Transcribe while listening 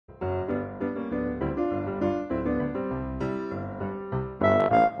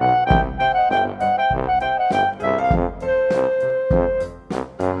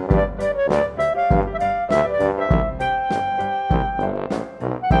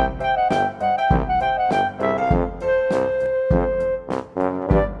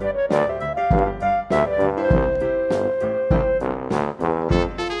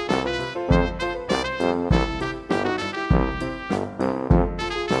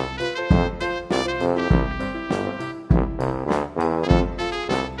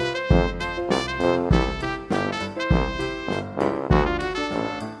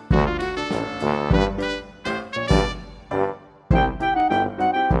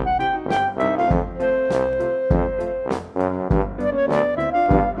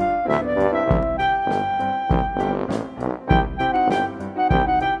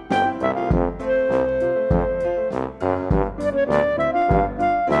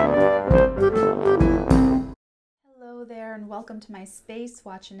welcome to my space.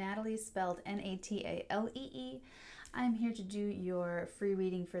 Watch Natalie, spelled Natalee. I'm here to do your free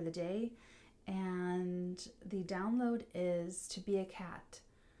reading for the day, and the download is to be a cat.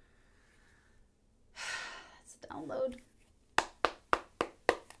 It's a download.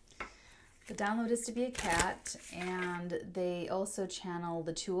 The download is to be a cat, and they also channel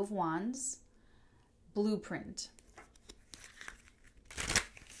the Two of Wands, Blueprint.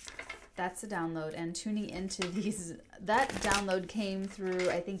 That's the download, and tuning into these, that download came through,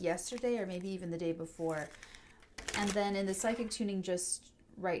 I think, yesterday or maybe even the day before. And then in the psychic tuning just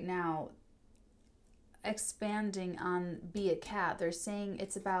right now, expanding on be a cat, they're saying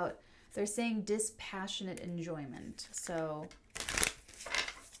it's about, they're saying dispassionate enjoyment. So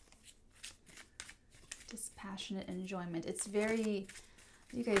dispassionate enjoyment. It's very,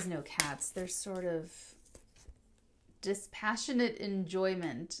 you guys know cats, they're sort of dispassionate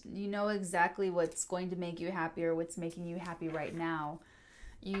enjoyment. You know exactly what's going to make you happy or what's making you happy right now.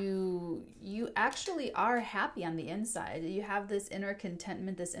 You actually are happy on the inside. You have this inner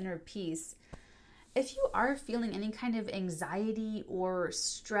contentment, this inner peace. If you are feeling any kind of anxiety or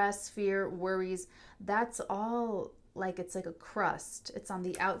stress, fear, worries, that's all like, it's like a crust. It's on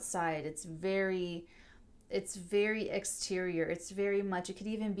the outside. It's very exterior. It's very much, it could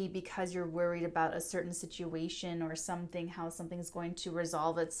even be because you're worried about a certain situation or something, how something's going to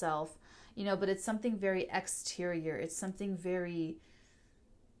resolve itself, you know, but it's something very exterior. It's something very,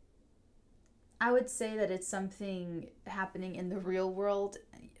 I would say that it's something happening in the real world.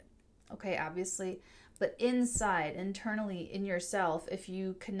 Okay, obviously, but inside, internally in yourself, if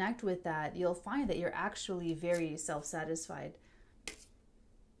you connect with that, you'll find that you're actually very self-satisfied.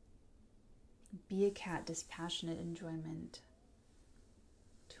 Be a cat, dispassionate enjoyment.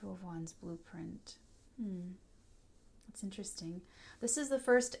 Two of Wands, Blueprint. That's interesting. This is the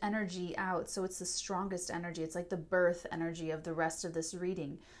first energy out, so it's the strongest energy. It's like the birth energy of the rest of this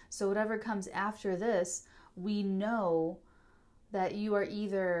reading. So whatever comes after this, we know that you are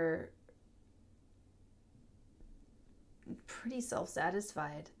either pretty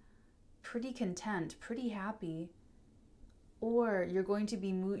self-satisfied, pretty content, pretty happy, or you're going to be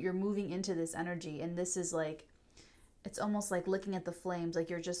you're moving into this energy, and this is like, it's almost like looking at the flames, like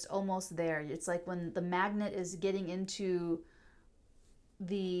you're just almost there. It's like when the magnet is getting into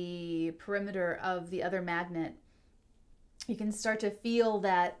the perimeter of the other magnet, you can start to feel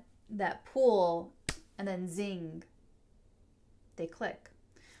that pull, and then zing, they click.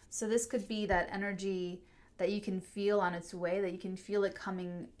 So this could be that energy that you can feel on its way, that you can feel it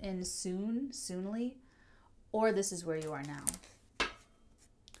coming in soonly, or this is where you are now.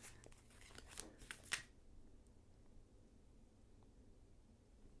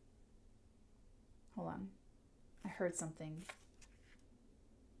 Hold on. I heard something.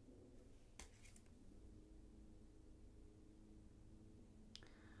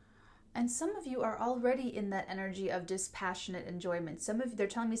 And some of you are already in that energy of dispassionate enjoyment. Some of you, they're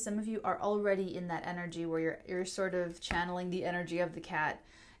telling me some of you are already in that energy where you're sort of channeling the energy of the cat.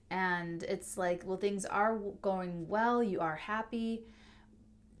 And it's like, well, things are going well, you are happy,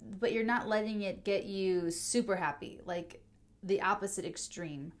 but you're not letting it get you super happy, like the opposite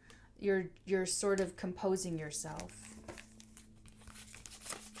extreme. You're sort of composing yourself.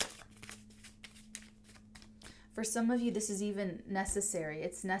 For some of you, this is even necessary.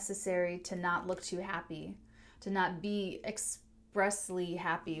 It's necessary to not look too happy, to not be expressly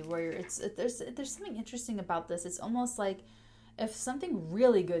happy, where there's something interesting about this. It's almost like if something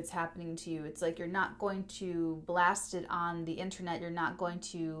really good's happening to you, it's like you're not going to blast it on the internet. You're not going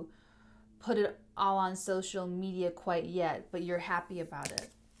to put it all on social media quite yet, but you're happy about it.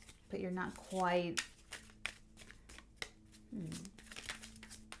 But you're not quite...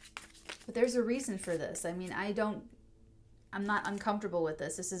 But there's a reason for this. I mean, I'm not uncomfortable with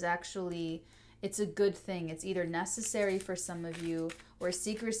this. This is actually, it's a good thing. It's either necessary for some of you, or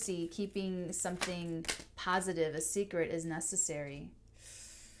secrecy, keeping something positive, a secret, is necessary.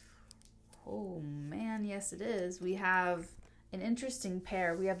 Oh man, yes it is. We have an interesting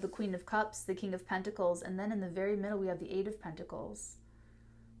pair. We have the Queen of Cups, the King of Pentacles, and then in the very middle we have the Eight of Pentacles.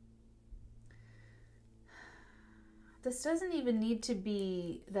 This doesn't even need to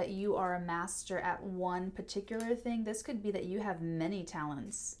be that you are a master at one particular thing. This could be that you have many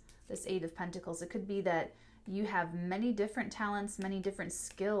talents, this Eight of Pentacles. It could be that you have many different talents, many different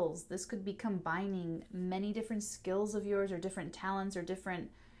skills. This could be combining many different skills of yours, or different talents, or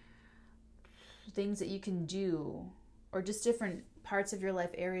different things that you can do, or just different parts of your life,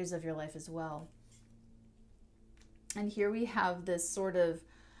 areas of your life as well. And here we have this sort of,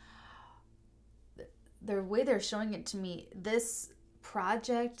 the way they're showing it to me, this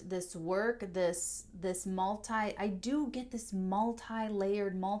project, this work, this I do get this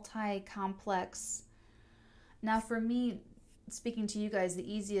multi-layered, multi-complex. Now for me, speaking to you guys,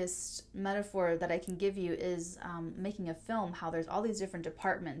 the easiest metaphor that I can give you is making a film, how there's all these different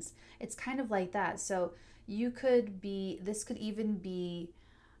departments. It's kind of like that. So this could even be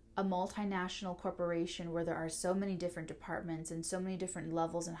a multinational corporation where there are so many different departments and so many different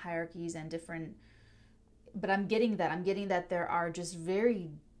levels and hierarchies and different, but I'm getting that there are just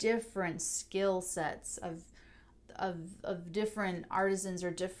very different skill sets of different artisans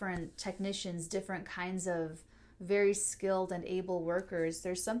or different technicians, different kinds of very skilled and able workers.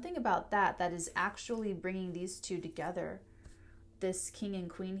 There's something about that is actually bringing these two together, this king and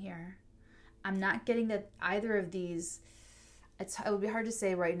queen here. I'm not getting that either of these, it would be hard to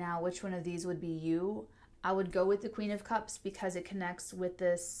say right now which one of these would be you. I would go with the Queen of Cups because it connects with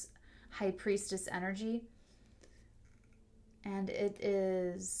this High Priestess energy. And it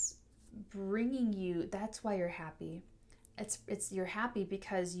is bringing you, that's why you're happy. You're happy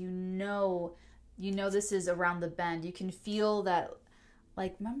because you know this is around the bend. You can feel that,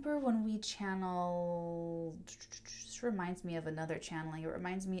 like, remember when we channel, this reminds me of another channeling. It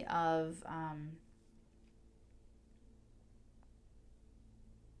reminds me of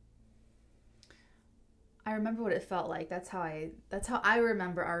I remember what it felt like. That's how I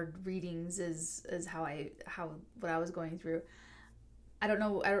remember our readings is what I was going through. I don't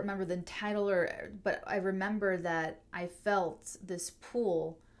remember the title but I remember that I felt this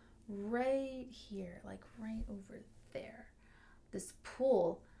pull right here, like right over there. This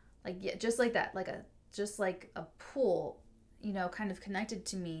pull, like, yeah, just like that, just like a pull, kind of connected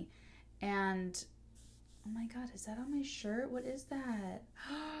to me. And oh my God, is that on my shirt? What is that?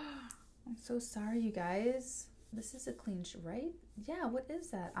 I'm so sorry, you guys. This is a clean shirt, right? Yeah, what is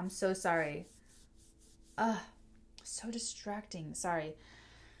that? I'm so sorry. So distracting. Sorry.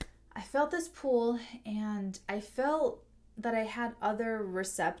 I felt this pull, and I felt that I had other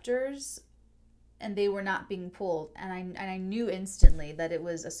receptors and they were not being pulled. And I knew instantly that it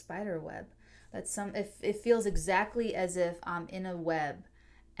was a spider web. It feels exactly as if I'm in a web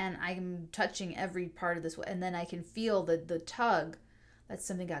and I'm touching every part of this web, and then I can feel the tug that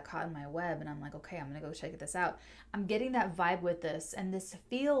something got caught in my web, and I'm like, okay, I'm gonna go check this out. I'm getting that vibe with this, and this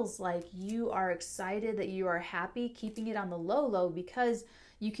feels like you are excited, that you are happy, keeping it on the low because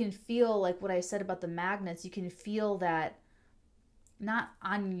you can feel, like what I said about the magnets, you can feel that not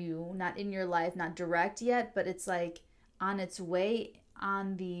on you, not in your life, not direct yet, but it's like on its way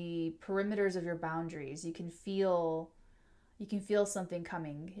on the perimeters of your boundaries. You can feel something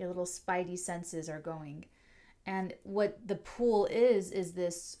coming. Your little spidey senses are going. And what the pool is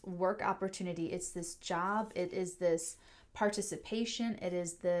this work opportunity. It's this job. It is this participation.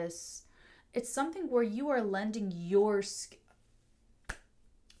 It's something where you are lending your skill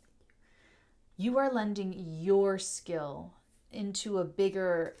into a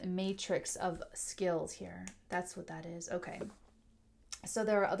bigger matrix of skills here. That's what that is. Okay. So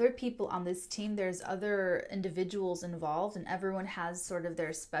there are other people on this team. There's other individuals involved, and everyone has sort of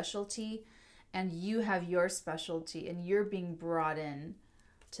their specialty. And you have your specialty, and you're being brought in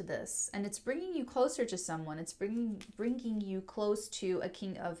to this. And it's bringing you closer to someone. It's bringing you close to a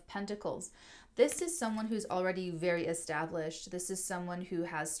King of Pentacles. This is someone who's already very established. This is someone who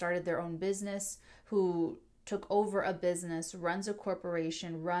has started their own business, who took over a business, runs a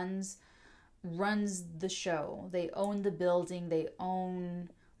corporation, runs the show. They own the building. They own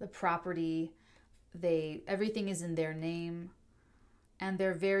the property. Everything is in their name. And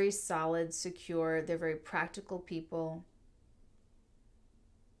they're very solid, secure. They're very practical people.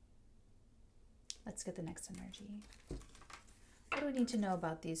 Let's get the next energy. What do we need to know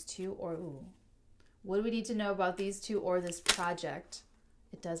about these two? What do we need to know about these two or this project?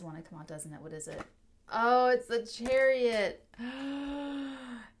 It does want to come out, doesn't it? What is it? Oh, it's the Chariot.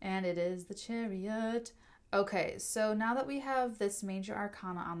 And it is the Chariot. Okay, so now that we have this major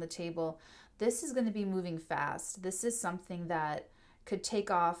arcana on the table, this is going to be moving fast. This is something that could take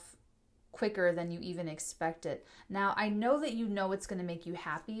off quicker than you even expected. Now, I know that you know it's going to make you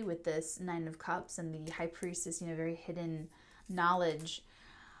happy with this Nine of Cups and the High Priestess, very hidden knowledge.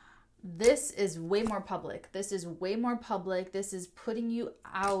 This is way more public. This is putting you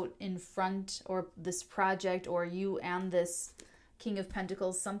out in front, or this project, or you and this King of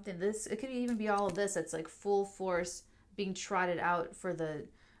Pentacles, it could even be all of this. It's like full force being trotted out for the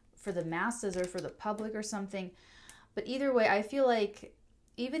masses or for the public or something. But either way, I feel like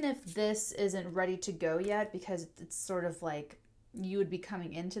even if this isn't ready to go yet, because it's sort of like you would be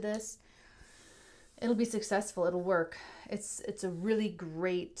coming into this, it'll be successful. It'll work. It's a really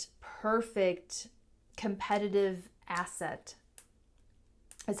great, perfect, competitive asset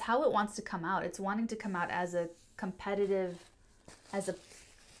It's how it wants to come out. It's wanting to come out as a competitive, as a,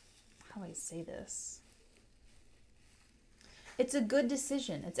 how do I say this? It's a good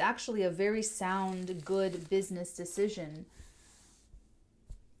decision. It's actually a very sound, good business decision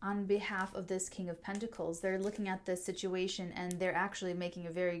on behalf of this King of Pentacles. They're looking at this situation and they're actually making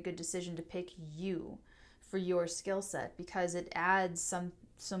a very good decision to pick you for your skill set, because it adds some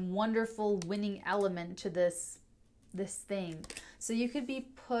wonderful winning element to this thing. So you could be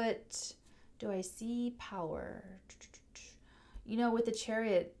put, do I see power? You know, with the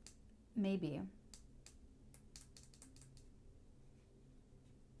Chariot, maybe.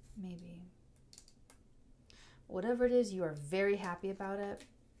 Whatever it is, you are very happy about it.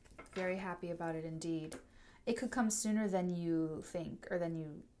 Very happy about it indeed. It could come sooner than you think, or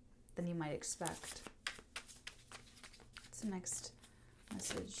than you might expect. What's the next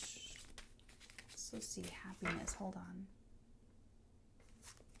message? Let's see, happiness. Hold on.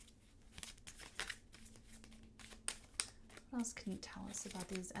 What else can you tell us about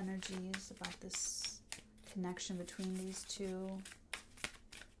these energies, about this connection between these two?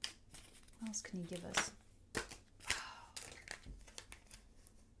 What else can you give us?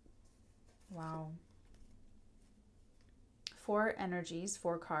 Wow. 4 energies,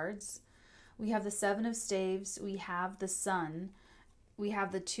 4 cards. We have the 7 of Staves, we have the Sun, we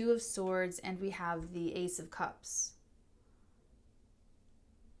have the 2 of Swords, and we have the Ace of Cups.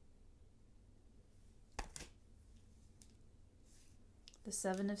 The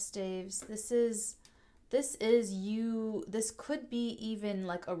 7 of Staves. This is you. This could be even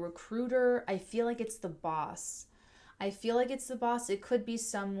like a recruiter. I feel like it's the boss. It could be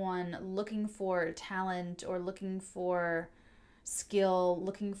someone looking for talent or looking for skill,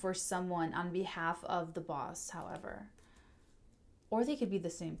 looking for someone on behalf of the boss, however. Or they could be the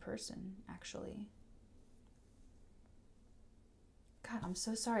same person, actually. God, I'm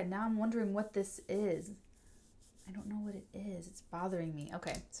so sorry. Now I'm wondering what this is. I don't know what it is. It's bothering me.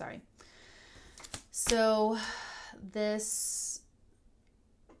 Okay, sorry. So this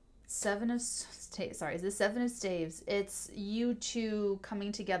the 7 of Staves. It's you two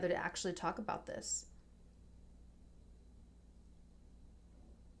coming together to actually talk about this.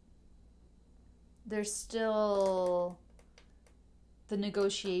 There's still the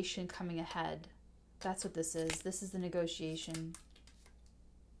negotiation coming ahead. That's what this is. This is the negotiation.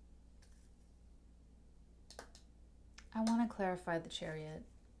 I want to clarify the Chariot.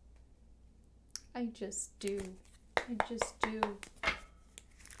 I just do.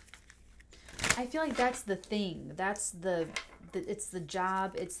 I feel like that's the thing. That's it's the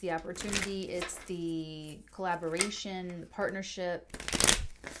job, it's the opportunity, it's the collaboration, the partnership,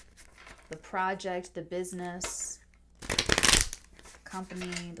 the project, the business,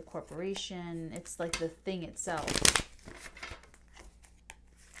 company, the corporation. It's like the thing itself.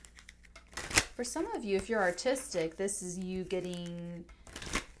 For some of you, if you're artistic, this is you getting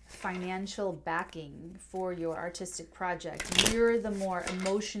financial backing for your artistic project. You're the more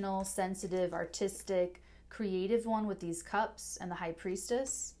emotional, sensitive, artistic, creative one with these cups and the High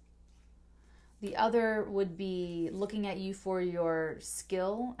Priestess. The other would be looking at you for your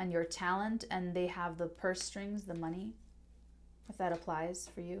skill and your talent, and they have the purse strings, the money, if that applies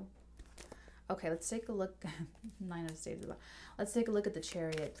for you. Okay, let's take a look. 9 of Staves. Let's take a look at the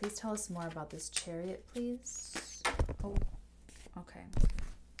Chariot. Please tell us more about this Chariot, please. Oh, okay.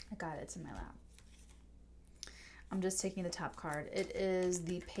 I got it. It's in my lap. I'm just taking the top card. It is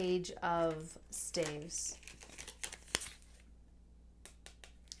the Page of Staves.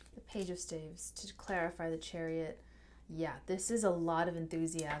 The Page of Staves. To clarify the Chariot. Yeah, this is a lot of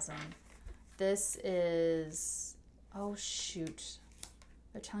enthusiasm. This is... Oh, shoot.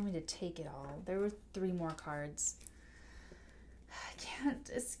 They're telling me to take it all. There were 3 more cards. I can't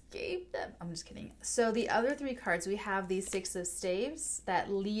escape them. I'm just kidding. So the other 3 cards, we have the 6 of Staves,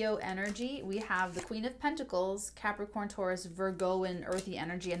 that Leo energy. We have the Queen of Pentacles, Capricorn, Taurus, Virgo, and earthy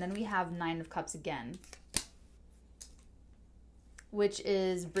energy. And then we have 9 of Cups again, which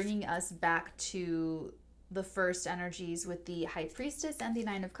is bringing us back to the first energies with the High Priestess and the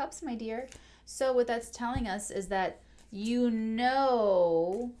 9 of Cups, my dear. So what that's telling us is that you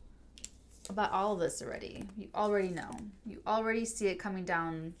know about all of this already. You already know. You already see it coming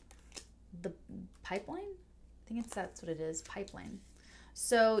down the pipeline. I think that's what it is, pipeline.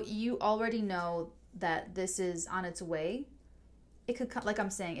 So you already know that this is on its way. It could come, like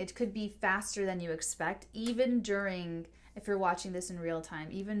I'm saying, it could be faster than you expect, even during, if you're watching this in real time,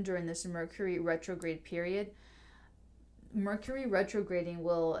 even during this Mercury retrograde period. Mercury retrograding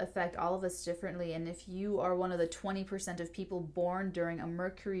will affect all of us differently, and if you are one of the 20% of people born during a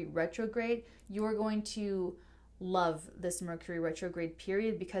Mercury retrograde, you are going to love this Mercury retrograde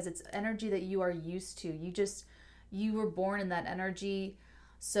period because it's energy that you are used to. You were born in that energy.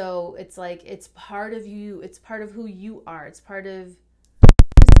 So it's like, it's part of you. It's part of who you are. It's part of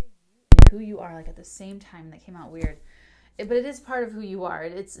who you are, like at the same time. That came out weird. But it is part of who you are.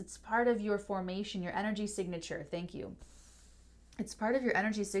 It's part of your formation, your energy signature. Thank you. It's part of your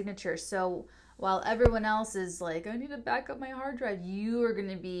energy signature. So while everyone else is like, I need to back up my hard drive, you are going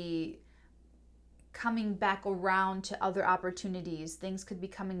to be coming back around to other opportunities. Things could be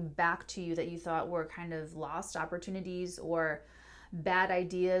coming back to you that you thought were kind of lost opportunities or bad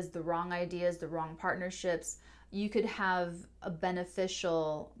ideas, the wrong partnerships. You could have a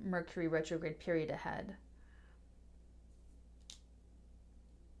beneficial Mercury retrograde period ahead.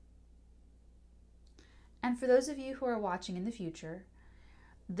 And for those of you who are watching in the future,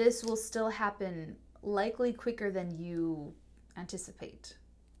 this will still happen likely quicker than you anticipate.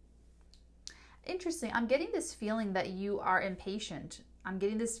 Interesting. I'm getting this feeling that you are impatient. I'm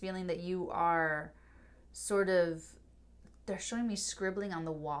getting this feeling that you are sort of, they're showing me scribbling on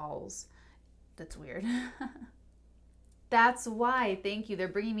the walls. That's weird. That's why. Thank you. They're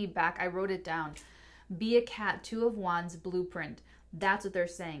bringing me back. I wrote it down. Be a cat, 2 of Wands, blueprint. That's what they're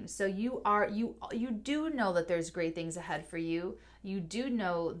saying. So you do know that there's great things ahead for you. You do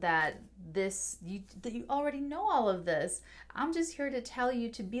know that you already know all of this. I'm just here to tell you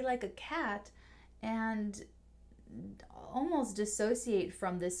to be like a cat and almost dissociate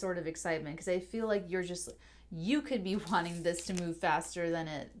from this sort of excitement, because I feel like you could be wanting this to move faster than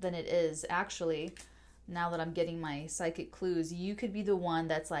it is actually. Now that I'm getting my psychic clues, you could be the one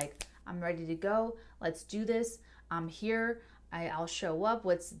that's like, I'm ready to go. Let's do this. I'm here. I'll show up.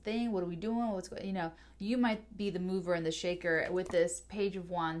 What's the thing? What are we doing? You might be the mover and the shaker with this Page of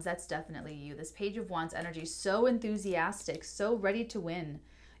Wands. That's definitely you. This Page of Wands energy, so enthusiastic, so ready to win.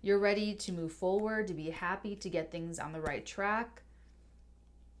 You're ready to move forward, to be happy, to get things on the right track.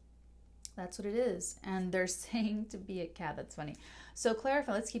 That's what it is. And they're saying to be a cat. That's funny. So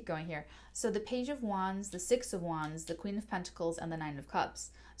clarify, let's keep going here. So the Page of Wands, the 6 of Wands, the Queen of Pentacles, and the 9 of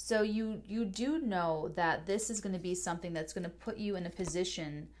Cups. So you do know that this is going to be something that's going to put you in a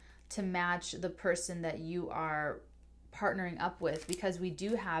position to match the person that you are partnering up with, because we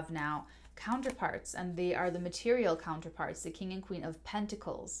do have now counterparts, and they are the material counterparts, the King and Queen of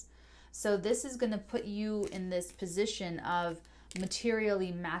Pentacles. So this is going to put you in this position of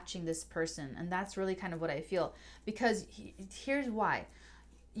materially matching this person, and that's really kind of what I feel, because here's why.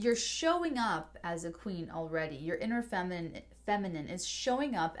 You're showing up as a queen already. Your inner feminine is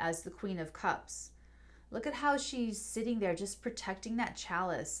showing up as the Queen of Cups. Look at how she's sitting there just protecting that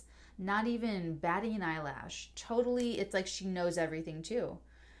chalice, not even batting an eyelash. Totally, it's like she knows everything too.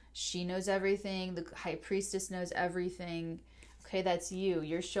 She knows everything. The High Priestess knows everything. Okay, that's you.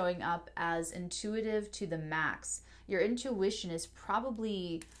 You're showing up as intuitive to the max. Your intuition is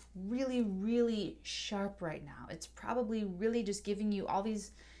probably really, really sharp right now. It's probably really just giving you all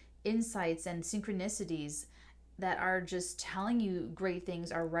these insights and synchronicities that are just telling you great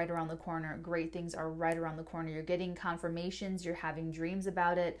things are right around the corner. Great things are right around the corner. You're getting confirmations. You're having dreams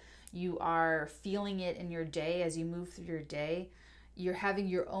about it. You are feeling it in your day as you move through your day. You're having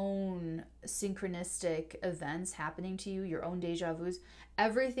your own synchronistic events happening to you, your own deja vus.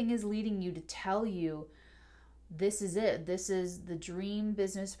 Everything is leading you to tell you, this is it. This is the dream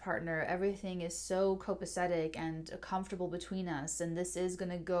business partner. Everything is so copacetic and comfortable between us. And this is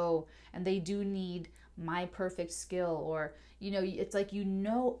going to go, and they do need my perfect skill, or, it's like,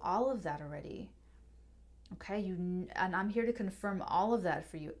 all of that already. Okay. And I'm here to confirm all of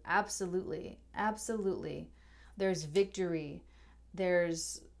that for you. Absolutely. Absolutely. There's victory.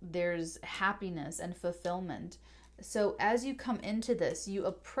 There's happiness and fulfillment. So as you come into this, you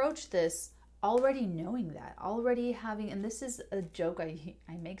approach this already knowing that, already having, and this is a joke I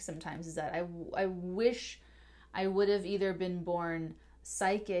make sometimes, is that I wish I would have either been born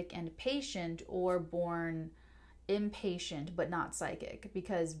psychic and patient, or born impatient but not psychic,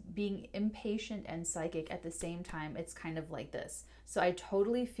 because being impatient and psychic at the same time, it's kind of like this. So I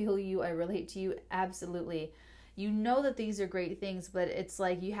totally feel you. I relate to you. Absolutely. You know that these are great things, but it's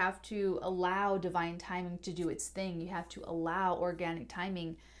like you have to allow divine timing to do its thing. You have to allow organic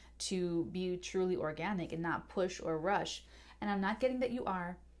timing to be truly organic and not push or rush. And I'm not getting that you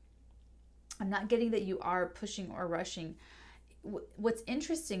are. I'm not getting that you are pushing or rushing. What's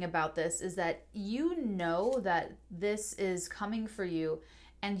interesting about this is that you know that this is coming for you,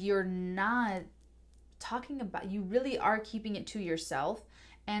 and you're not talking about, you really are keeping it to yourself.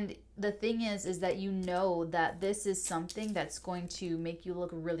 And the thing is that you know that this is something that's going to make you look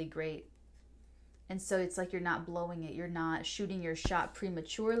really great. And so it's like you're not blowing it. You're not shooting your shot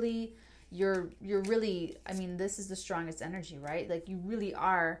prematurely. you're really, I mean, this is the strongest energy, right? Like you really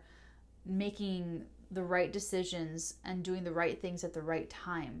are making the right decisions and doing the right things at the right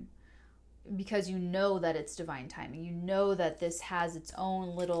time, because you know that it's divine timing. You know that this has its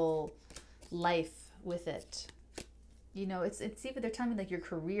own little life with it. You know, it's even, they're telling me like your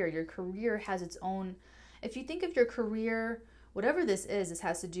career has its own, if you think of your career, whatever this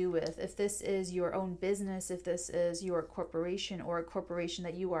has to do with, if this is your own business, if this is your corporation or a corporation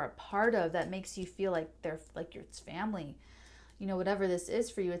that you are a part of that makes you feel like they're like your family, you know, whatever this is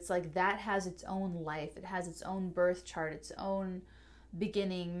for you, it's like that has its own life. It has its own birth chart, its own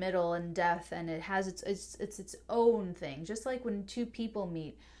beginning, middle, and death, and it has its own thing. Just like when two people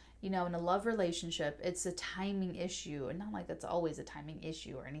meet, you know, in a love relationship, it's a timing issue, and not like that's always a timing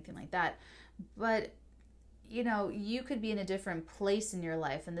issue or anything like that, but you know, you could be in a different place in your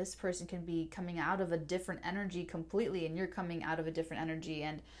life, and this person can be coming out of a different energy completely, and you're coming out of a different energy.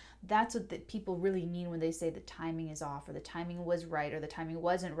 And that's what the people really mean when they say the timing is off, or the timing was right, or the timing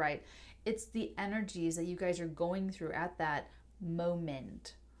wasn't right. It's the energies that you guys are going through at that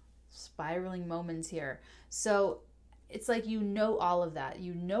moment. Spiraling moments here. So it's like, you know, all of that.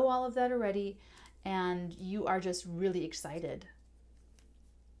 You know all of that already, and you are just really excited.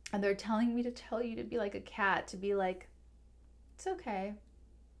 And they're telling me to tell you to be like a cat, to be like, it's okay.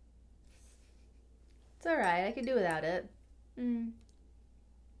 It's all right. I can do without it. Now,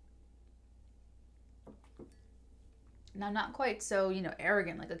 not quite so, you know,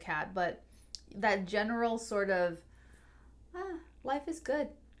 arrogant like a cat, but that general sort of, life is good.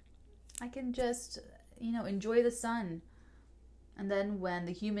 I can just, you know, enjoy the sun. And then when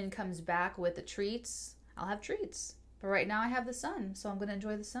the human comes back with the treats, I'll have treats. But right now I have the sun, so I'm going to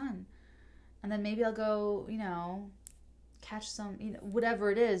enjoy the sun. And then maybe I'll go, you know, catch some, you know,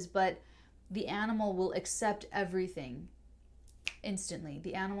 whatever it is. But the animal will accept everything instantly.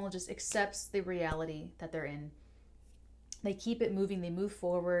 The animal just accepts the reality that they're in. They keep it moving. They move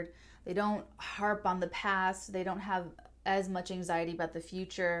forward. They don't harp on the past. They don't have as much anxiety about the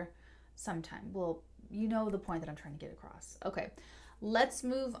future. Sometimes. Well, you know the point that I'm trying to get across. Okay. Let's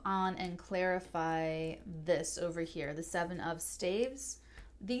move on and clarify this over here. The 7 of Staves,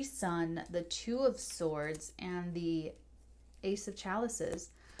 the Sun, the 2 of Swords, and the Ace of Chalices.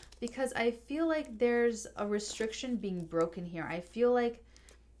 Because I feel like there's a restriction being broken here. I feel like,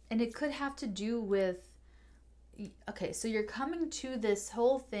 and it could have to do with, okay, so you're coming to this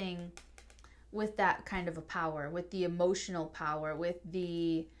whole thing with that kind of a power, with the emotional power, with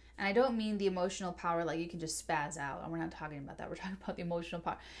the, and I don't mean the emotional power like you can just spaz out. We're not talking about that. We're talking about the emotional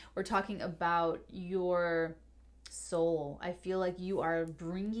power. We're talking about your soul. I feel like you are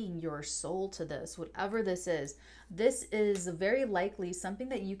bringing your soul to this, whatever this is. This is very likely something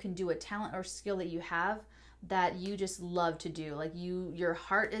that you can do, a talent or skill that you have that you just love to do. Like your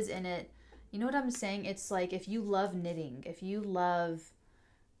heart is in it. You know what I'm saying? It's like if you love knitting, if you love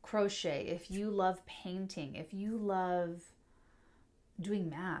crochet, if you love painting, if you love doing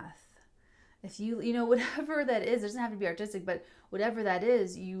math, if you know, whatever that is, it doesn't have to be artistic, but whatever that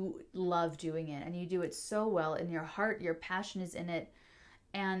is, you love doing it, and you do it so well in your heart. Your passion is in it,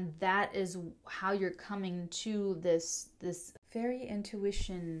 and that is how you're coming to this very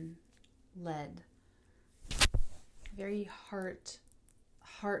intuition led, very heart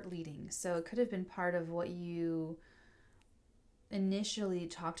leading. So it could have been part of what you initially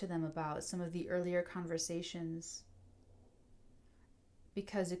talked to them about, some of the earlier conversations,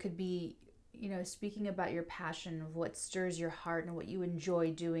 because it could be, you know, speaking about your passion, of what stirs your heart and what you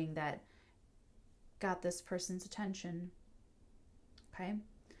enjoy doing that got this person's attention. Okay.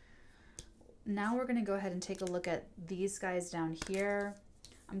 Now we're going to go ahead and take a look at these guys down here.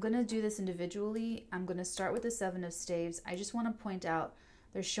 I'm going to do this individually. I'm going to start with the 7 of Staves. I just want to point out,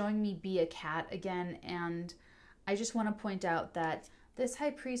 they're showing me be a cat again, and I just want to point out that this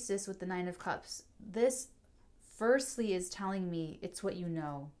High Priestess with the 9 of Cups, this firstly is telling me it's what you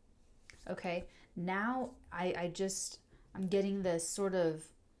know. Okay, now I'm getting this sort of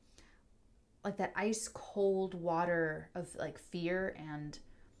like that ice cold water of like fear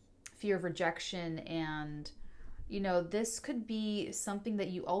of rejection, and you know, this could be something that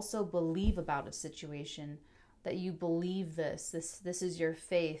you also believe about a situation, that you believe this is your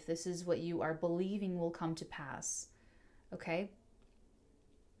faith, this is what you are believing will come to pass. Okay,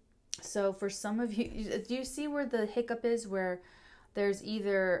 so for some of you, do you see where the hiccup is, where there's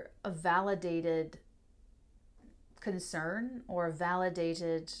either a validated concern or a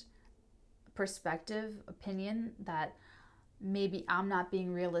validated perspective, opinion, that maybe I'm not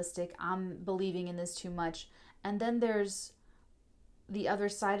being realistic, I'm believing in this too much. And then there's the other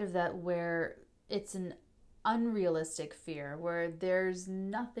side of that, where it's an unrealistic fear where there's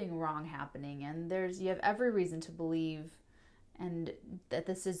nothing wrong happening, and you have every reason to believe and that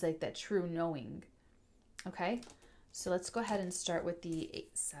this is like that true knowing. Okay, so let's go ahead and start with the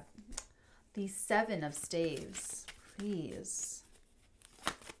Seven of Staves, please.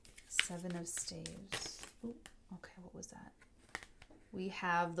 Seven of Staves. Ooh, okay, what was that? We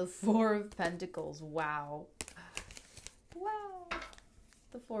have the Four of Pentacles. Wow. Wow.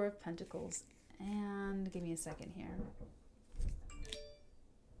 The Four of Pentacles. And give me a second here.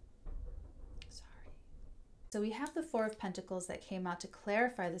 Sorry. So we have the Four of Pentacles that came out to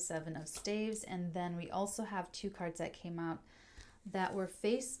clarify the Seven of Staves. And then we also have two cards that came out that were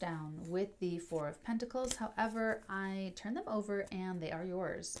face down with the Four of Pentacles. However, I turned them over and they are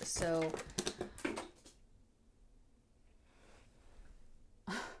yours. So,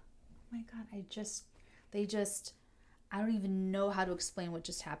 oh my God, I don't even know how to explain what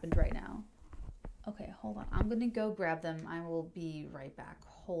just happened right now. Okay, hold on. I'm going to go grab them. I will be right back.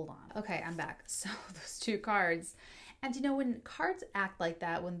 Hold on. Okay, I'm back. So those two cards. And you know, when cards act like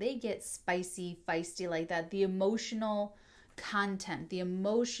that, when they get spicy, feisty like that, the emotional content, the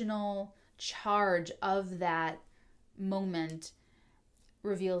emotional charge of that moment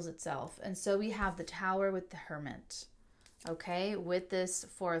reveals itself. And so we have the Tower with the Hermit, okay, with this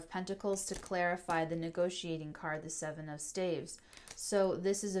Four of Pentacles to clarify the negotiating card, the Seven of Staves. So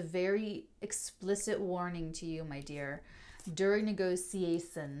this is a very explicit warning to you, my dear. During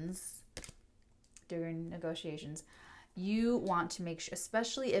negotiations, you want to make sure,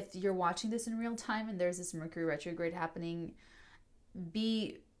 especially if you're watching this in real time and there's this Mercury retrograde happening,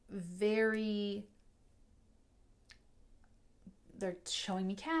 be very, they're showing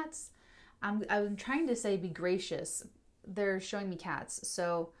me cats. I'm trying to say be gracious. They're showing me cats.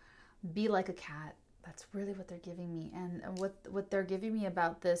 So be like a cat. That's really what they're giving me. And what they're giving me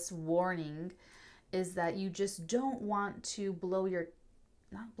about this warning is that you just don't want to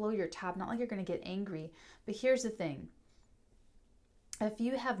not blow your top, not like you're going to get angry. But here's the thing. If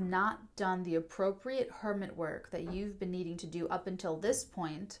you have not done the appropriate hermit work that you've been needing to do up until this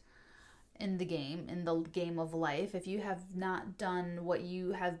point in the game of life, if you have not done what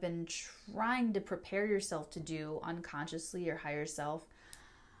you have been trying to prepare yourself to do unconsciously, your higher self,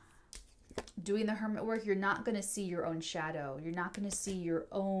 doing the hermit work, you're not going to see your own shadow. You're not going to see your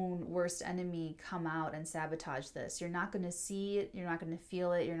own worst enemy come out and sabotage this. You're not going to see it. You're not going to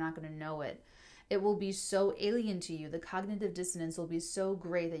feel it. You're not going to know it. It will be so alien to you. The cognitive dissonance will be so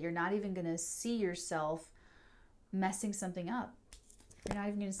great that you're not even going to see yourself messing something up. You're not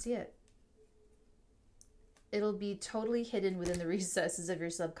even going to see it. It'll be totally hidden within the recesses of your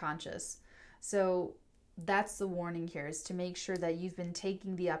subconscious. So that's the warning here, is to make sure that you've been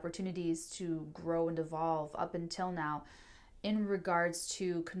taking the opportunities to grow and evolve up until now in regards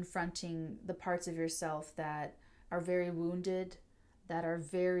to confronting the parts of yourself that are very wounded, that are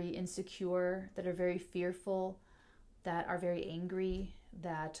very insecure, that are very fearful, that are very angry,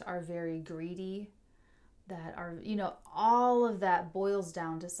 that are very greedy, that are, you know, all of that boils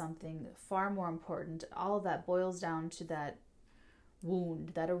down to something far more important. All of that boils down to that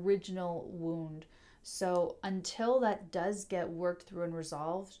wound, that original wound. So until that does get worked through and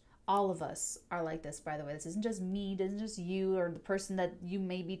resolved, all of us are like this, by the way. This isn't just me, this isn't just you or the person that you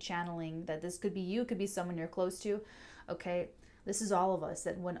may be channeling, that this could be you, could be someone you're close to, okay? This is all of us,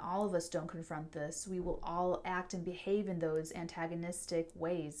 that when all of us don't confront this, we will all act and behave in those antagonistic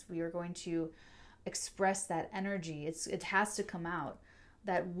ways. We are going to express that energy. It has to come out.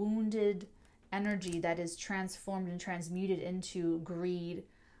 That wounded energy that is transformed and transmuted into greed,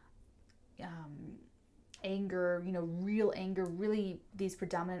 anger, you know, real anger, really these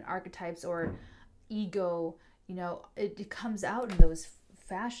predominant archetypes, or ego, you know, it comes out in those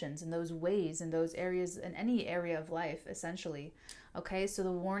fashions, in those ways, in those areas, in any area of life, essentially. Okay, so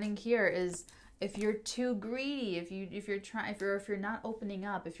the warning here is, if you're too greedy, if you're not opening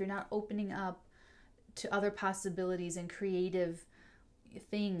up to other possibilities and creative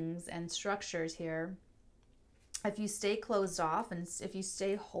things and structures here, if you stay closed off and if you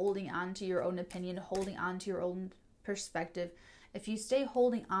stay holding on to your own opinion, holding on to your own perspective, if you stay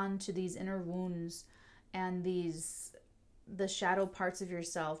holding on to these inner wounds and the shadow parts of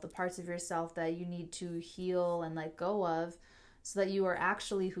yourself, the parts of yourself that you need to heal and let go of so that you are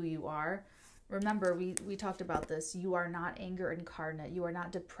actually who you are. Remember, we talked about this. You are not anger incarnate. You are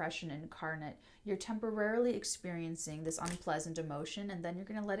not depression incarnate. You're temporarily experiencing this unpleasant emotion, and then you're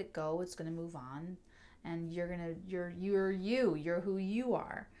going to let it go. It's going to move on, and you're who you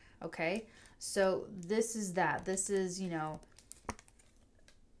are. Okay? So this is that. This is, you know,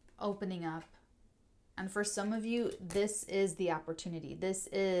 opening up. And for some of you, this is the opportunity. This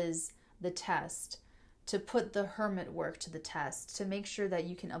is the test to put the hermit work to the test, to make sure that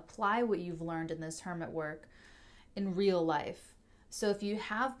you can apply what you've learned in this hermit work in real life. So if you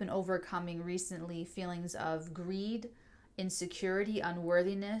have been overcoming recently feelings of greed, insecurity,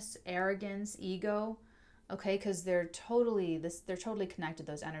 unworthiness, arrogance, ego, okay, because they're totally connected,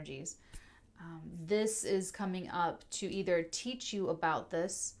 those energies. This is coming up to either teach you about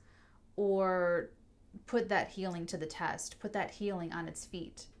this or put that healing to the test, put that healing on its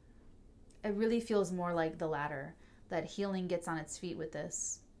feet. It really feels more like the latter, that healing gets on its feet with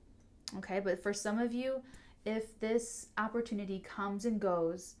this. Okay, but for some of you, if this opportunity comes and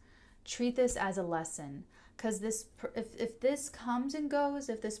goes, treat this as a lesson. Because if this comes and goes,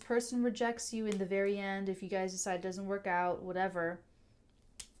 if this person rejects you in the very end, if you guys decide it doesn't work out, whatever,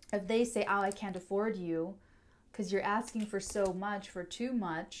 if they say, oh, I can't afford you, because you're asking for so much, for too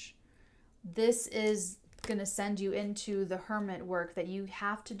much, this is going to send you into the hermit work that you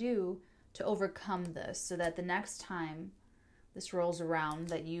have to do to overcome this, so that the next time this rolls around,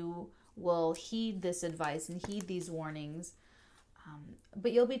 that you will heed this advice and heed these warnings.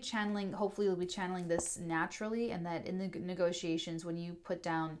 But you'll be channeling, hopefully you'll be channeling this naturally, and that in the negotiations, when you put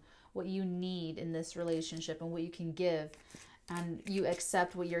down what you need in this relationship and what you can give, and you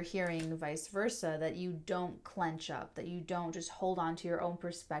accept what you're hearing, vice versa, that you don't clench up, that you don't just hold on to your own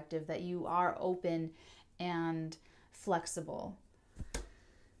perspective, that you are open and flexible.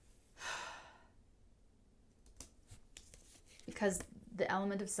 Because the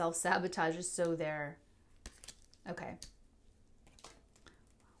element of self-sabotage is so there. Okay.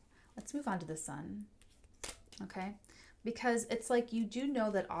 Let's move on to the sun. Okay. Because it's like you do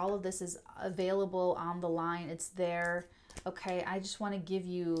know that all of this is available on the line. It's there. Okay. I just want to give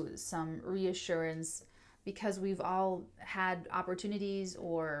you some reassurance, because we've all had opportunities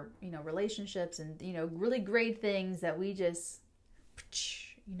or, relationships and, really great things that we just,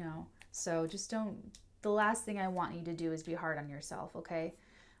 so just don't. The last thing I want you to do is be hard on yourself, okay?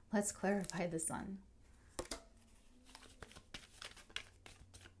 Let's clarify the sun.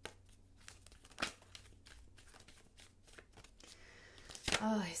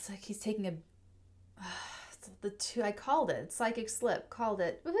 Oh, it's like he's taking a... I called it. Psychic slip. Called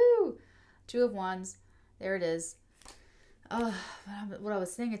it. Woohoo! 2 of Wands. There it is. Oh, what I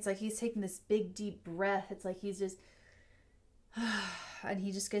was saying, it's like he's taking this big, deep breath. It's like he's just... and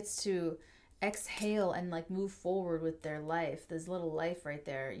he just gets to exhale and like move forward with their life. This little life right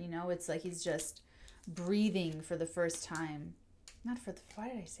there, it's like he's just breathing for the first time. Why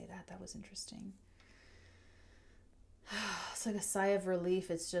did I say that? That was interesting. It's like a sigh of relief.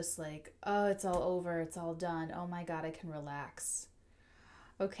 It's just like, oh, it's all over. It's all done. Oh my God, I can relax.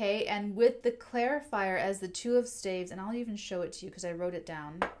 Okay, and with the clarifier as the 2 of staves, and I'll even show it to you because I wrote it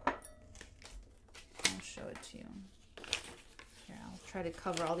down. I'll show it to you. I'll try to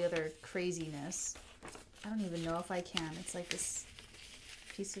cover all the other craziness. I don't even know if I can. It's like this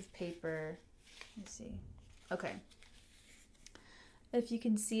piece of paper. Let me see. Okay. If you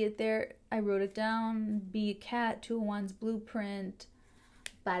can see it there, I wrote it down. Be a cat, 2 of Wands blueprint.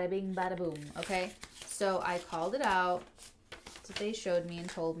 Bada bing, bada boom. Okay. So I called it out. That's what they showed me and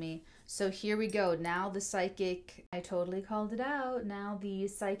told me. So here we go. Now the psychic, I totally called it out. Now the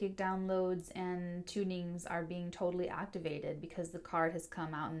psychic downloads and tunings are being totally activated because the card has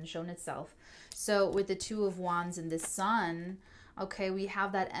come out and shown itself. So with the 2 of Wands and the sun, okay, we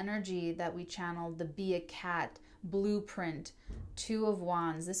have that energy that we channeled, the be a cat blueprint, 2 of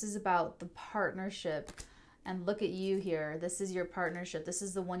Wands. This is about the partnership. And look at you here. This is your partnership. This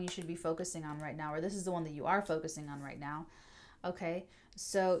is the one you should be focusing on right now, or this is the one that you are focusing on right now. Okay.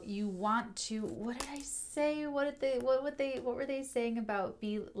 So you want to, what did I say? What were they saying about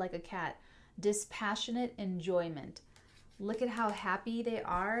be like a cat? Dispassionate enjoyment. Look at how happy they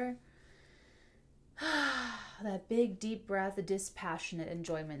are. That big deep breath, a dispassionate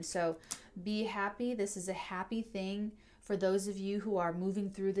enjoyment. So be happy. This is a happy thing for those of you who are moving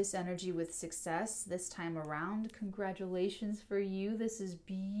through this energy with success this time around. Congratulations for you. This is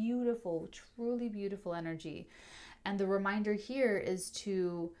beautiful, truly beautiful energy. And the reminder here is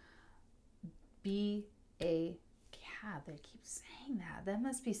to be a cat. They keep saying that. That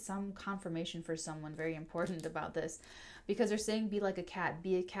must be some confirmation for someone very important about this, because they're saying be like a cat,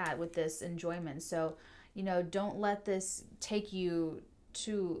 be a cat with this enjoyment. So, don't let this take you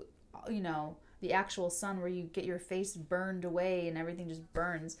to, the actual sun where you get your face burned away and everything just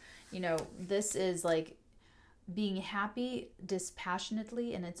burns. This is like being happy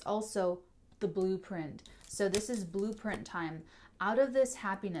dispassionately, and it's also the blueprint. So this is blueprint time. Out of this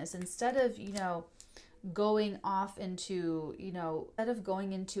happiness, instead of, going off into, instead of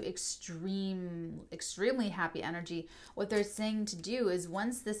going into extremely happy energy, what they're saying to do is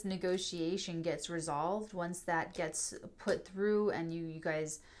once this negotiation gets resolved, once that gets put through and you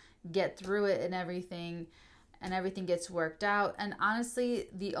guys get through it and everything gets worked out. And honestly,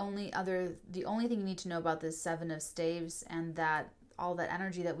 the only thing you need to know about this Seven of Staves and that all that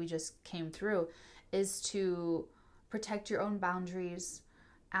energy that we just came through is to protect your own boundaries,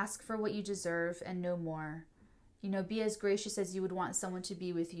 ask for what you deserve and no more. Be as gracious as you would want someone to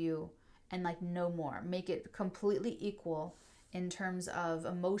be with you and like no more. Make it completely equal in terms of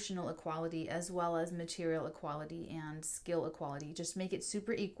emotional equality as well as material equality and skill equality. Just make it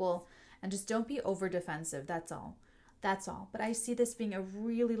super equal and just don't be over defensive. That's all. But I see this being a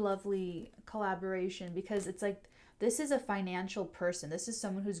really lovely collaboration because it's like this is a financial person. This is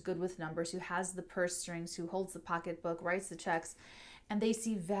someone who's good with numbers, who has the purse strings, who holds the pocketbook, writes the checks, and they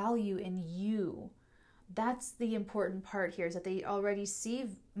see value in you. That's the important part here, is that they already see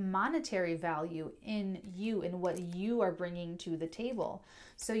monetary value in you, in what you are bringing to the table.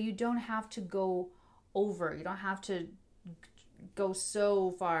 So you don't have to go over. You don't have to go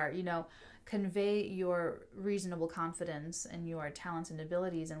so far, convey your reasonable confidence and your talents and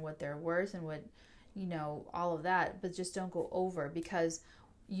abilities and what they're worth and what, all of that, but just don't go over, because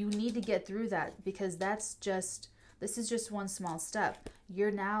you need to get through that, because this is just one small step.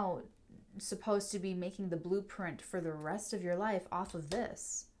 You're now supposed to be making the blueprint for the rest of your life off of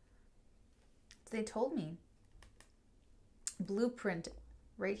this. They told me. Blueprint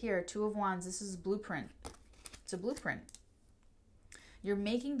right here, Two of Wands. This is blueprint. It's a blueprint. You're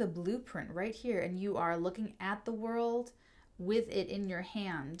making the blueprint right here, and you are looking at the world with it in your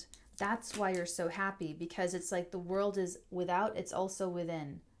hand. That's why you're so happy, because it's like the world is without, it's also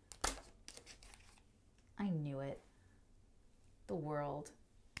within. I knew it. The world.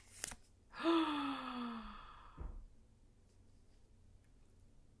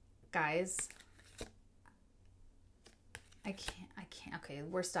 Guys, I can't. Okay,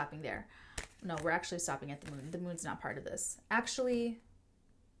 we're stopping there. No, we're actually stopping at the moon. The moon's not part of this. Actually,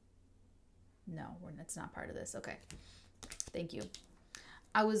 no, it's not part of this. Okay, thank you.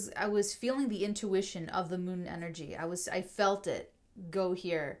 I was feeling the intuition of the moon energy. I felt it go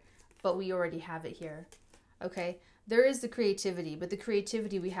here, but we already have it here. Okay, there is the creativity, but the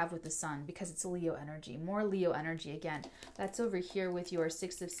creativity we have with the sun, because it's Leo energy, more Leo energy again. That's over here with your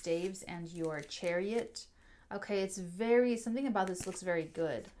Six of Staves and your Chariot. Okay, it's something about this looks very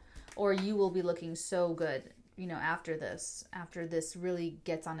good, or you will be looking so good, after this really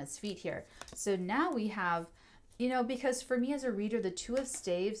gets on its feet here. So now we have, because for me as a reader, the Two of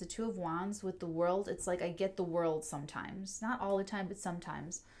Staves, the Two of Wands with the world, it's like I get the world sometimes. Not all the time, but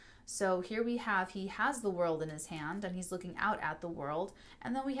sometimes. So here we have, he has the world in his hand and he's looking out at the world.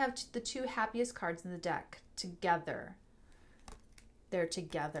 And then we have the two happiest cards in the deck together. They're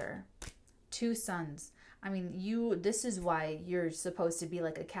together. Two suns. I mean, this is why you're supposed to be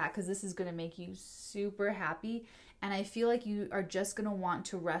like a cat, because this is going to make you super happy. And I feel like you are just going to want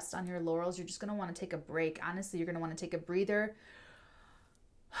to rest on your laurels. You're just going to want to take a break. Honestly, you're going to want to take a breather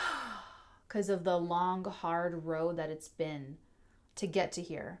because of the long, hard road that it's been to get to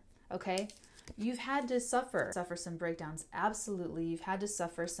here. Okay? You've had to suffer some breakdowns. Absolutely. You've had to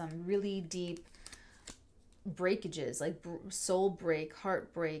suffer some really deep breakages, like soul break,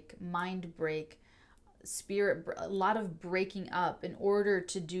 heartbreak, mind break, spirit, a lot of breaking up in order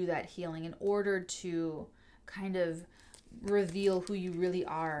to do that healing, in order to kind of reveal who you really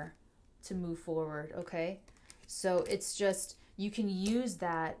are to move forward. Okay? So it's just, you can use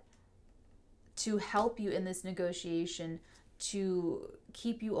that to help you in this negotiation, to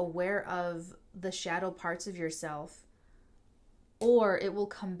keep you aware of the shadow parts of yourself, or it will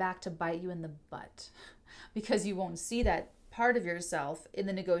come back to bite you in the butt because you won't see that part of yourself in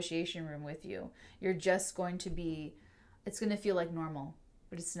the negotiation room with you. You're just going to be, it's going to feel like normal,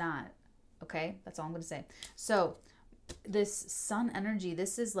 but it's not. Okay? That's all I'm going to say. So this sun energy,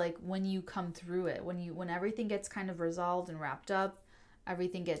 this is like when you come through it, when everything gets kind of resolved and wrapped up,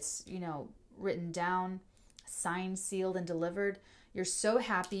 everything gets, written down, signed, sealed, and delivered. You're so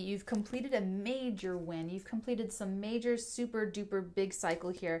happy. You've completed a major win. You've completed some major super duper big cycle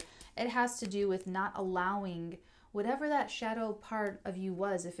here. It has to do with not allowing whatever that shadow part of you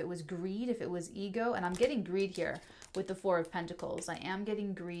was, if it was greed, if it was ego, and I'm getting greed here with the Four of Pentacles. I am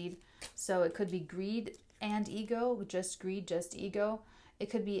getting greed. So it could be greed and ego, just greed, just ego. It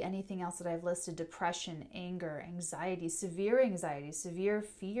could be anything else that I've listed: depression, anger, anxiety, severe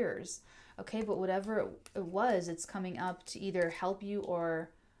fears. Okay, but whatever it was, it's coming up to either help you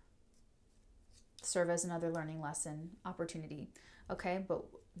or serve as another learning lesson opportunity. Okay, but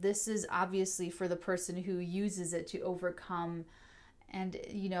this is obviously for the person who uses it to overcome and,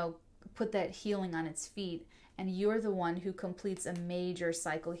 you know, put that healing on its feet. And you're the one who completes a major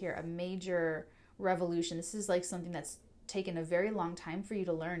cycle here, a major revolution. This is like something that's taken a very long time for you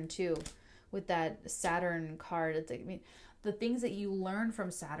to learn too, with that Saturn card. I mean, the things that you learn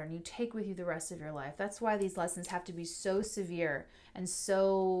from Saturn, you take with you the rest of your life. That's why these lessons have to be so severe and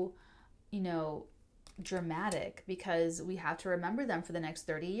so, you know, dramatic, because we have to remember them for the next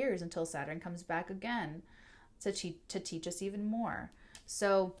 30 years until Saturn comes back again to teach us even more.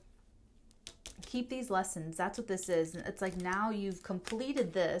 So keep these lessons. That's what this is. It's like, now you've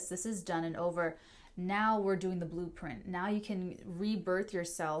completed this. This is done and over. Now we're doing the blueprint. Now you can rebirth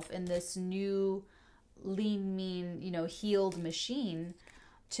yourself in this new lean, mean, you know, healed machine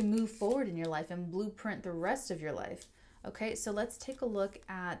to move forward in your life and blueprint the rest of your life. Okay, so let's take a look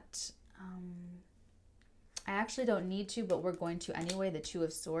at, I actually don't need to, but we're going to anyway, the Two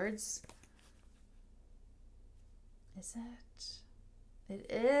of Swords. Is it?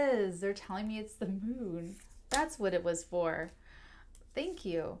 It is. They're telling me it's the moon. That's what it was for. Thank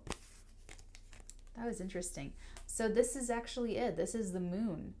you. That was interesting. So this is actually it. This is the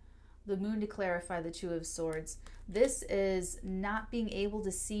moon. The moon, to clarify, the Two of Swords. This is not being able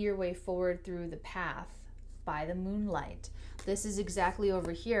to see your way forward through the path by the moonlight. This is exactly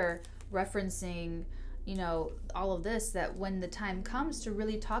over here referencing, you know, all of this, that when the time comes to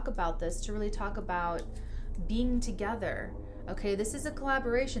really talk about this, to really talk about being together, okay, this is a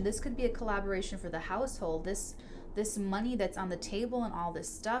collaboration. This could be a collaboration for the household. This money that's on the table and all this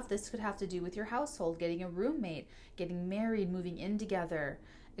stuff, this could have to do with your household, getting a roommate, getting married, moving in together.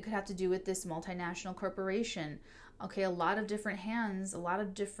 It could have to do with this multinational corporation. Okay, a lot of different hands, a lot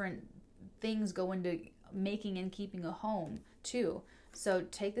of different things go into making and keeping a home too. So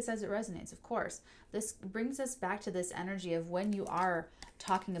take this as it resonates, of course. This brings us back to this energy of when you are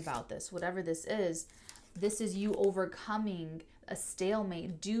talking about this, whatever this is you overcoming a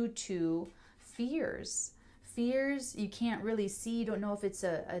stalemate due to fears. Fears you can't really see. You don't know if it's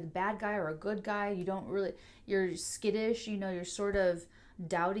a bad guy or a good guy. You don't really, you're skittish, you know, you're sort of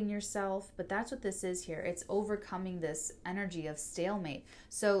doubting yourself, but that's what this is here. It's overcoming this energy of stalemate.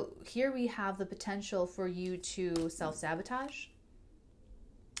 So here we have the potential for you to self-sabotage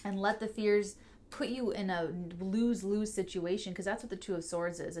and let the fears put you in a lose-lose situation, because that's what the Two of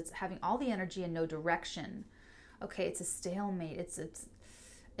Swords is. It's having all the energy and no direction. Okay, it's a stalemate. It's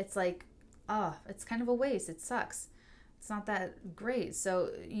like, it's kind of a waste. It sucks. It's not that great.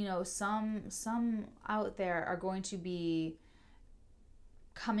 So, you know, some out there are going to be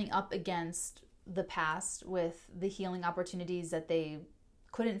coming up against the past with the healing opportunities that they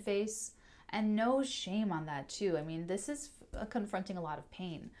couldn't face, and no shame on that too. I mean, this is confronting a lot of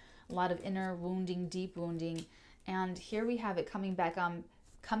pain, a lot of inner wounding, deep wounding, and here we have it coming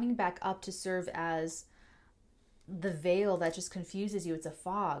back up to serve as the veil that just confuses you. It's a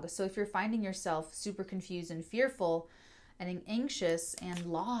fog. So if you're finding yourself super confused and fearful and anxious and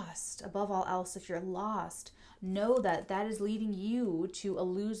lost, above all else, if you're lost, know that that is leading you to a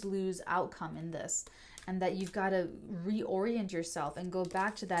lose-lose outcome in this, and that you've got to reorient yourself and go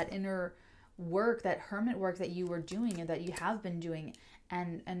back to that inner work, that hermit work that you were doing and that you have been doing,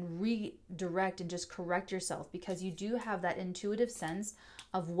 and redirect and just correct yourself, because you do have that intuitive sense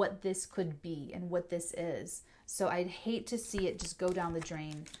of what this could be and what this is. So I'd hate to see it just go down the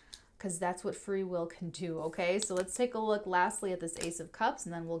drain, because that's what free will can do. Okay, so let's take a look lastly at this Ace of Cups,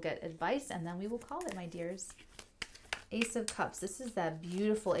 and then we'll get advice, and then we will call it, my dears. Ace of Cups. This is that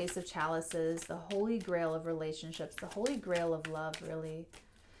beautiful Ace of Chalices, the holy grail of relationships, the holy grail of love, really.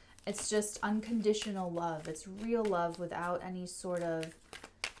 It's just unconditional love. It's real love without any sort of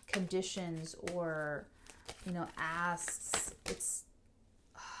conditions or, you know, asks. It's,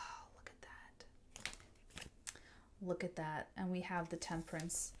 oh, look at that. Look at that. And we have the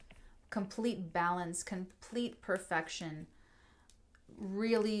Temperance. Complete balance, complete perfection.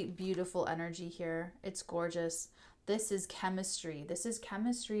 Really beautiful energy here. It's gorgeous. This is chemistry. This is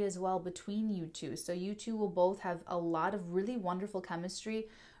chemistry as well between you two. So you two will both have a lot of really wonderful chemistry,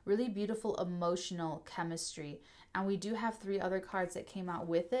 really beautiful emotional chemistry. And we do have 3 other cards that came out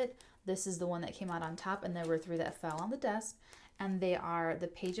with it. This is the one that came out on top, and there were 3 that fell on the desk. And they are the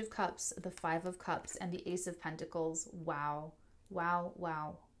Page of Cups, the 5 of Cups, and the Ace of Pentacles. Wow. Wow,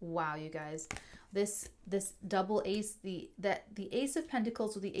 wow, wow, you guys. This double ace, the Ace of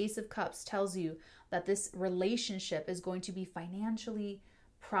Pentacles with the Ace of Cups tells you that this relationship is going to be financially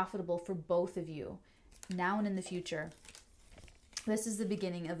profitable for both of you, now and in the future. This is the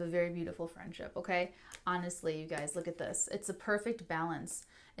beginning of a very beautiful friendship, okay? Honestly, you guys, look at this. It's a perfect balance.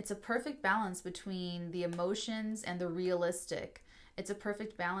 It's a perfect balance between the emotions and the realistic. It's a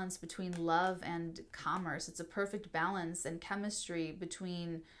perfect balance between love and commerce. It's a perfect balance and chemistry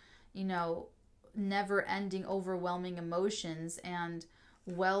between, you know, never ending, overwhelming emotions and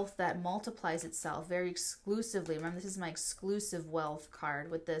wealth that multiplies itself very exclusively. Remember, this is my exclusive wealth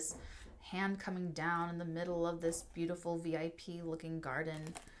card with this hand coming down in the middle of this beautiful VIP looking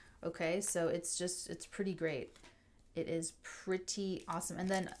garden. Okay, so it's pretty great. It is pretty awesome. And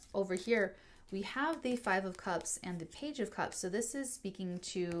then over here, we have the Five of Cups and the Page of Cups. So this is speaking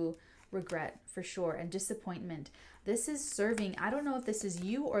to regret for sure and disappointment. This is serving, I don't know if this is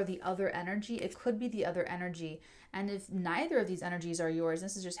you or the other energy. It could be the other energy. And if neither of these energies are yours,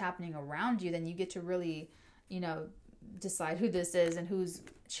 this is just happening around you, then you get to really, you know, decide who this is and who's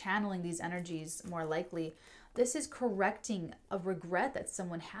channeling these energies more likely. This is correcting a regret that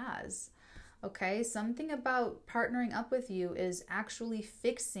someone has. Okay, something about partnering up with you is actually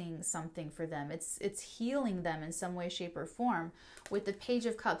fixing something for them. It's healing them in some way, shape, or form. With the Page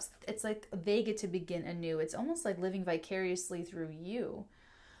of Cups, it's like they get to begin anew. It's almost like living vicariously through you.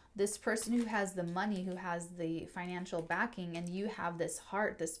 This person who has the money, who has the financial backing, and you have this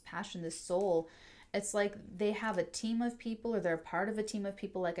heart, this passion, this soul. It's like they have a team of people, or they're part of a team of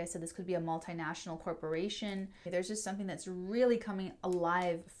people. Like I said, this could be a multinational corporation. There's just something that's really coming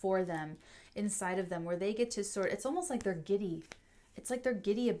alive for them, inside of them, where they get to it's almost like they're giddy. It's like they're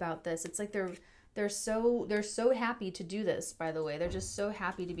giddy about this. It's like they're so happy to do this, by the way. They're just so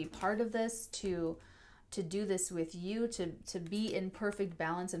happy to be part of this, to do this with you, to be in perfect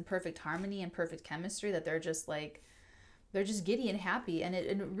balance and perfect harmony and perfect chemistry, that they're just giddy and happy. And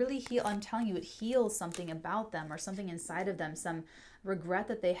it really I'm telling you, it heals something about them or something inside of them, some regret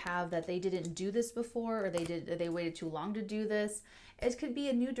that they have that they didn't do this before, or they waited too long to do this. It could be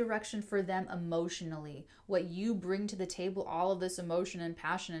a new direction for them emotionally. What you bring to the table, all of this emotion and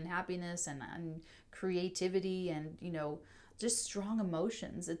passion and happiness and creativity and, you know, just strong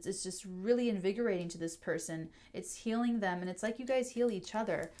emotions. It's just really invigorating to this person. It's healing them, and it's like you guys heal each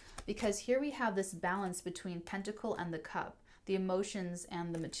other, because here we have this balance between Pentacle and the Cup, the emotions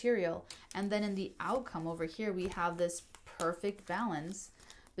and the material. And then in the outcome over here, we have this perfect balance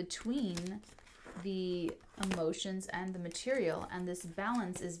between the emotions and the material. And this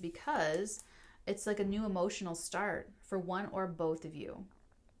balance is because it's like a new emotional start for one or both of you.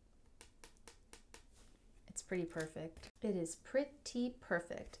 It's pretty perfect. It is pretty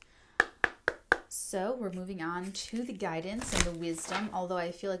perfect. So we're moving on to the guidance and the wisdom, although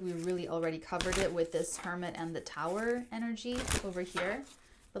I feel like we really already covered it with this Hermit and the Tower energy over here.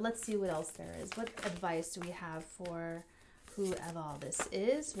 But let's see what else there is. What advice do we have for whoever all this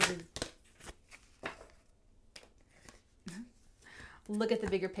is? Look at the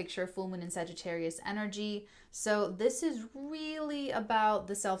bigger picture, full moon and Sagittarius energy. So this is really about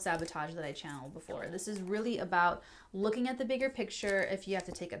the self-sabotage that I channeled before. This is really about looking at the bigger picture. If you have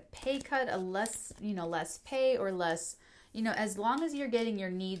to take a pay cut, a less pay or less, as long as you're getting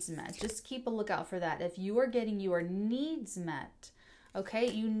your needs met, just keep a lookout for that. If you are getting your needs met, okay,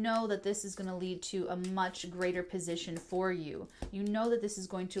 you know that this is going to lead to a much greater position for you. You know that this is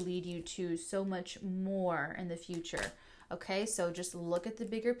going to lead you to so much more in the future. Okay, so just look at the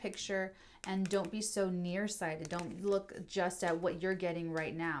bigger picture and don't be so nearsighted. Don't look just at what you're getting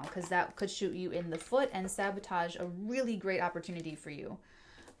right now, because that could shoot you in the foot and sabotage a really great opportunity for you.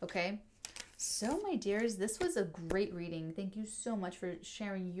 Okay, so my dears, this was a great reading. Thank you so much for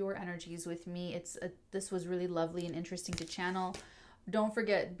sharing your energies with me. This was really lovely and interesting to channel. Don't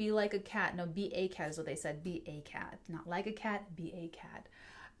forget, be like a cat. No, be a cat is what they said. Be a cat. Not like a cat, be a cat.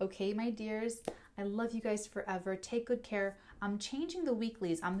 Okay, my dears, I love you guys forever. Take good care. I'm changing the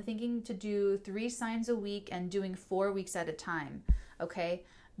weeklies. I'm thinking to do 3 signs a week and doing 4 weeks at a time. Okay,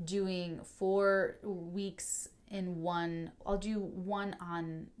 doing 4 weeks in one. I'll do one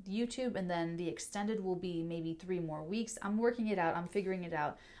on YouTube, and then the extended will be maybe 3 more weeks. I'm working it out. I'm figuring it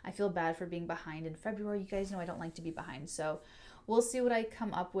out. I feel bad for being behind in February. You guys know I don't like to be behind. So we'll see what I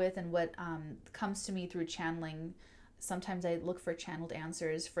come up with and what comes to me through channeling. Sometimes I look for channeled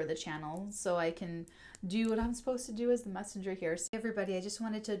answers for the channel so I can do what I'm supposed to do as the messenger here. So everybody, I just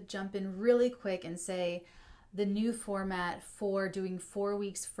wanted to jump in really quick and say the new format for doing 4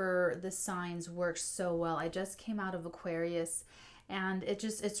 weeks for the signs works so well. I just came out of Aquarius, and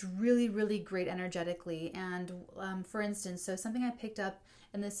it's really, really great energetically. And for instance, so something I picked up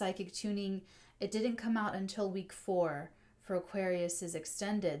in the psychic tuning, it didn't come out until week 4 for Aquarius's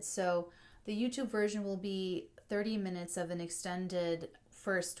extended. So the YouTube version will be 30 minutes of an extended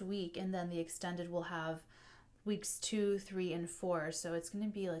first week, and then the extended will have weeks 2, 3, and 4. So it's going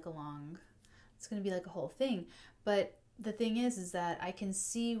to be like it's going to be like a whole thing. But the thing is that I can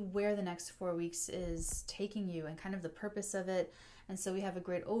see where the next 4 weeks is taking you and kind of the purpose of it. And so we have a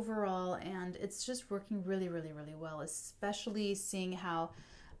great overall, and it's just working really, really, really well, especially seeing how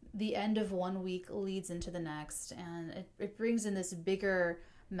the end of one week leads into the next, and it brings in this bigger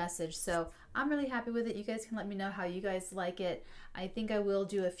message. So I'm really happy with it. You guys can let me know how you guys like it. I think I will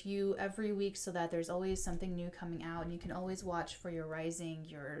do a few every week so that there's always something new coming out, and you can always watch for your rising,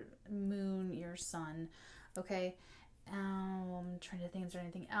 your moon, your sun. Okay. I'm trying to think, is there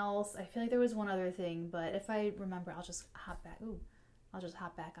anything else? I feel like there was one other thing, but if I remember, I'll just hop back. I'll just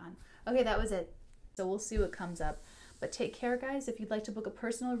hop back on. Okay, that was it. So we'll see what comes up. But take care, guys. If you'd like to book a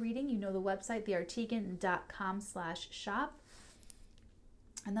personal reading, you know the website, theartigan.com/shop.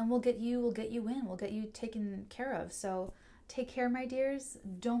 And then we'll get you in. We'll get you taken care of. So take care, my dears.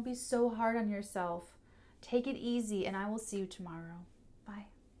 Don't be so hard on yourself. Take it easy, and I will see you tomorrow. Bye.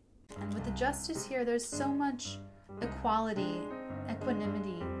 And with the Justice here, there's so much equality,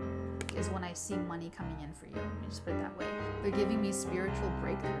 equanimity is when I see money coming in for you. Let me just put it that way. They're giving me spiritual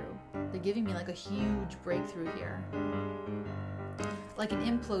breakthrough. They're giving me like a huge breakthrough here. Like an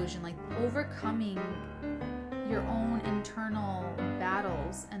implosion, like overcoming your own internal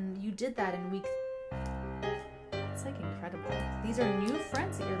battles. And you did that in week. It's like incredible. These are new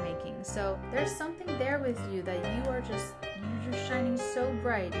friends that you're making. So there's something there with you that you're just shining so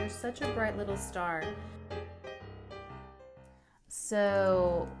bright. You're such a bright little star.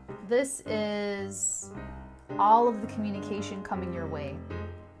 So this is all of the communication coming your way,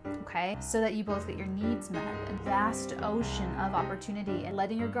 okay? So that you both get your needs met. A vast ocean of opportunity, and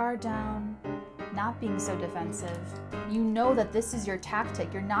letting your guard down, not being so defensive. You know that this is your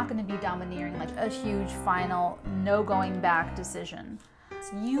tactic. You're not going to be domineering like a huge final no going back decision.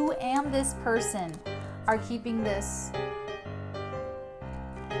 So you and this person are keeping this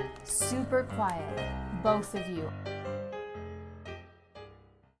super quiet, both of you.